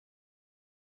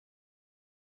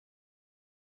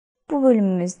Bu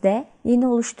bölümümüzde yeni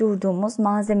oluşturduğumuz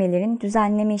malzemelerin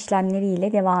düzenleme işlemleri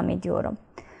ile devam ediyorum.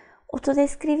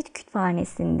 Autodesk Revit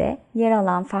kütüphanesinde yer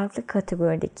alan farklı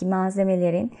kategorideki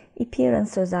malzemelerin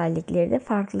appearance özellikleri de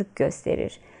farklılık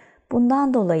gösterir.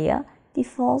 Bundan dolayı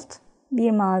default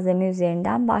bir malzeme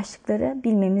üzerinden başlıkları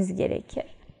bilmemiz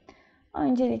gerekir.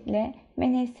 Öncelikle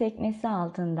Manage sekmesi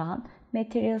altından,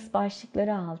 Materials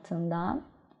başlıkları altından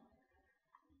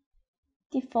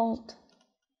default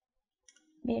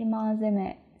bir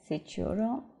malzeme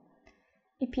seçiyorum.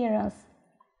 Appearance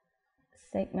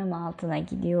sekmem altına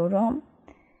gidiyorum.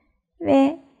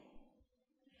 Ve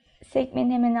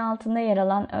sekmenin hemen altında yer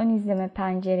alan ön izleme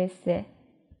penceresi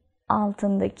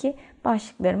altındaki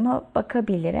başlıklarıma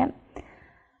bakabilirim.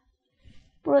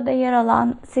 Burada yer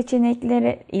alan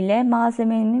seçenekler ile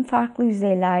malzemenin farklı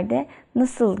yüzeylerde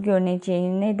nasıl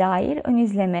görüneceğine dair ön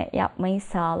izleme yapmayı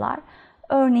sağlar.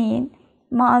 Örneğin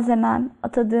malzemem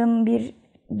atadığım bir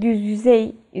düz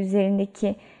yüzey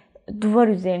üzerindeki duvar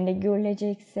üzerinde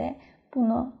görülecekse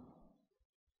bunu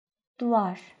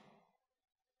duvar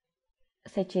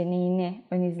seçeneğini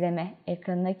ön izleme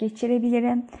ekranına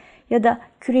geçirebilirim. Ya da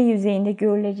küre yüzeyinde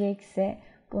görülecekse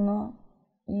bunu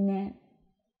yine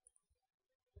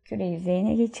küre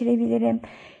yüzeyine geçirebilirim.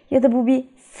 Ya da bu bir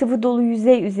sıvı dolu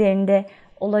yüzey üzerinde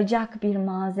olacak bir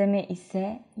malzeme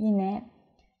ise yine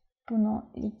bunu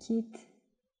likit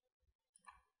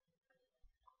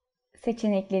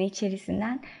seçenekleri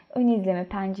içerisinden ön izleme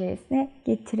penceresine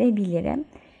getirebilirim.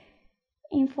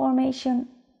 Information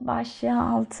başlığı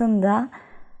altında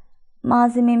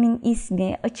malzememin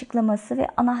ismi, açıklaması ve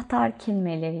anahtar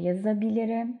kelimeleri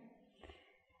yazabilirim.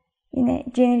 Yine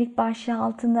jenerik başlığı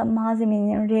altında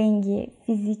malzemenin rengi,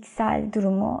 fiziksel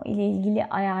durumu ile ilgili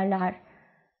ayarlar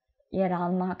yer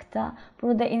almakta.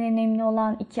 Burada en önemli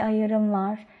olan iki ayarım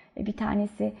var. Bir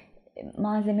tanesi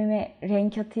malzememe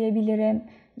renk atayabilirim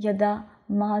ya da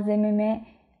malzememe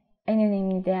en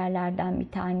önemli değerlerden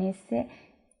bir tanesi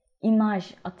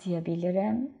imaj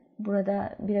atayabilirim.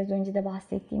 Burada biraz önce de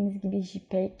bahsettiğimiz gibi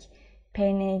JPEG,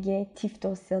 PNG, TIFF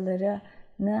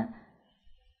dosyalarını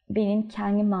benim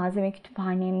kendi malzeme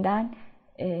kütüphanemden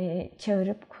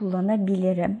çağırıp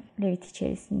kullanabilirim Revit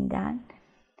içerisinden.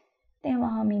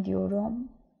 Devam ediyorum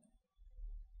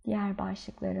diğer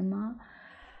başlıklarıma.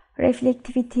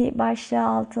 Reflectivity başlığı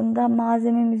altında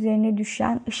malzemem üzerine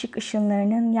düşen ışık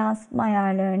ışınlarının yansıtma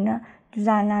ayarlarını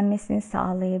düzenlenmesini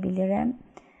sağlayabilirim.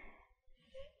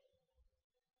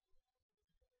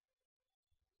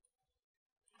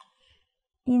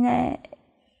 Yine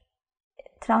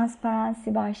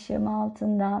transparency başlığım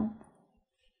altından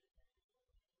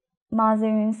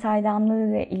malzememin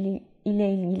saydamlığı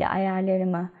ile ilgili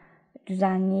ayarlarımı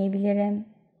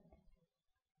düzenleyebilirim.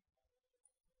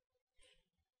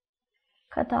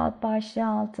 Cutout başlığı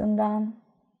altından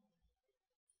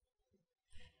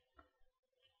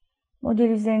model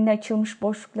üzerinde açılmış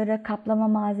boşluklara kaplama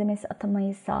malzemesi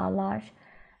atamayı sağlar.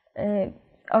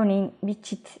 Örneğin bir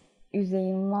çit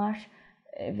yüzeyim var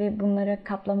ve bunlara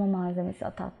kaplama malzemesi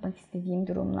atmak istediğim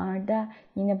durumlarda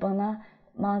yine bana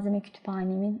malzeme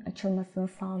kütüphanemin açılmasını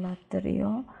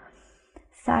sağlattırıyor.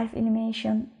 Self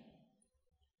Illumination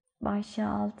başlığı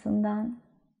altından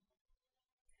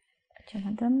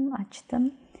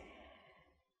açtım.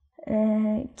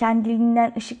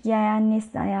 Kendiliğinden ışık yayan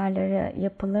nesne ayarları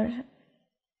yapılır.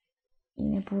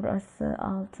 Yine burası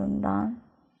altından.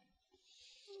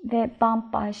 Ve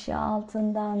bump başlığı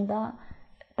altından da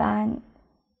ben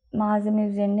malzeme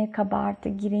üzerine kabartı,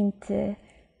 girinti,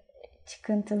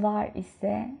 çıkıntı var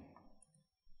ise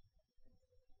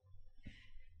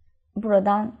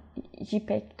buradan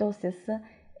JPEG dosyası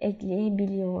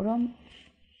ekleyebiliyorum.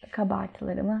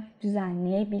 Kabartılarımı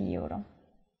düzenleyebiliyorum.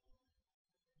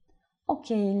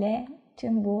 OK ile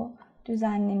tüm bu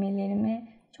düzenlemelerimi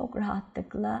çok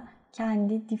rahatlıkla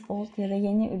kendi default ya da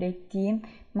yeni ürettiğim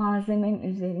malzemem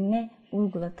üzerine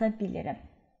uygulatabilirim.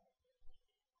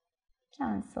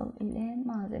 Cancel ile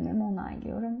malzememi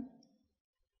onaylıyorum.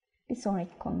 Bir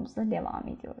sonraki konumuzda devam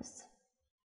ediyoruz.